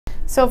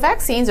So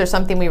vaccines are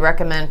something we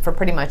recommend for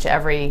pretty much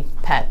every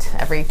pet,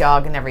 every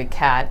dog and every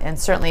cat, and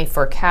certainly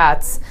for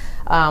cats.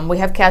 We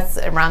have cats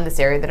around this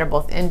area that are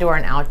both indoor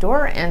and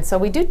outdoor, and so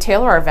we do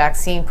tailor our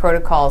vaccine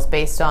protocols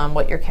based on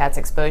what your cat's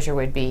exposure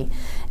would be.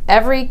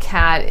 Every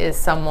cat is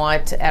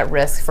somewhat at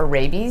risk for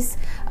rabies.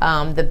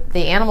 The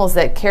animals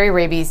that carry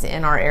rabies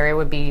in our area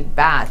would be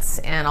bats,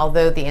 and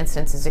although the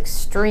incidence is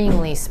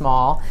extremely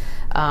small,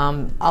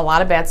 a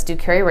lot of bats do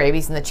carry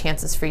rabies, and the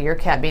chances for your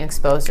cat being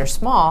exposed are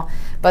small,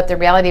 but the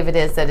reality of it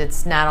is that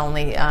it's not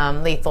only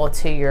lethal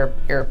to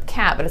your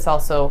cat, but it's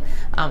also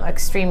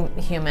extreme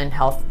human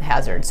health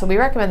hazard. So we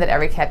recommend that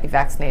every cat be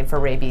vaccinated for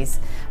rabies.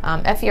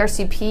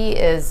 FERCP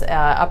is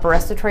upper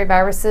respiratory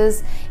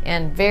viruses,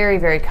 and very,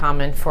 very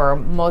common for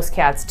most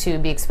cats to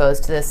be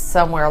exposed to this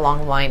somewhere along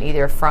the line,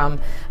 either from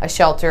a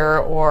shelter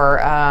or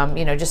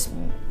just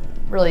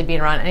really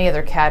being around any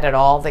other cat at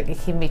all. That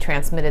can be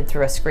transmitted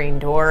through a screen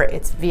door.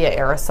 It's via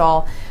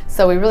aerosol.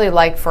 So we really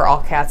like for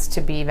all cats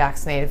to be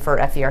vaccinated for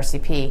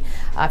FERCP.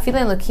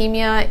 Feline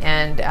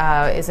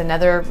leukemia is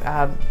another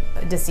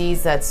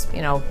disease that's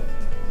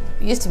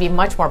used to be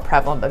much more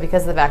prevalent, but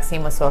because the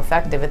vaccine was so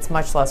effective, it's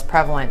much less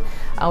prevalent.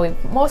 We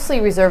mostly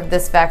reserve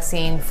this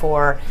vaccine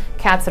for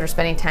cats that are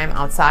spending time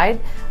outside.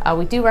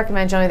 We do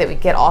recommend generally that we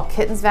get all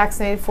kittens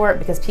vaccinated for it,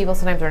 because people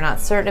sometimes are not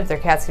certain if their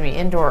cat's going to be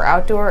indoor or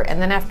outdoor,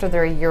 and then after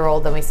they're a year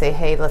old, then we say,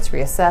 hey, let's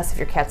reassess. If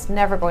your cat's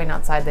never going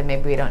outside, then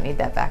maybe we don't need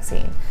that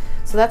vaccine.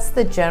 So that's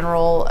the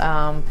general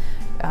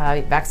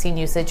vaccine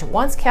usage.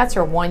 Once cats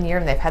are 1 year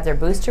and they've had their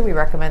booster, we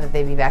recommend that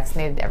they be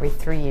vaccinated every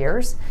 3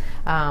 years.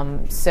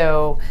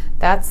 So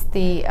that's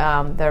the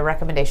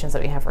recommendations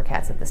that we have for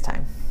cats at this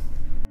time.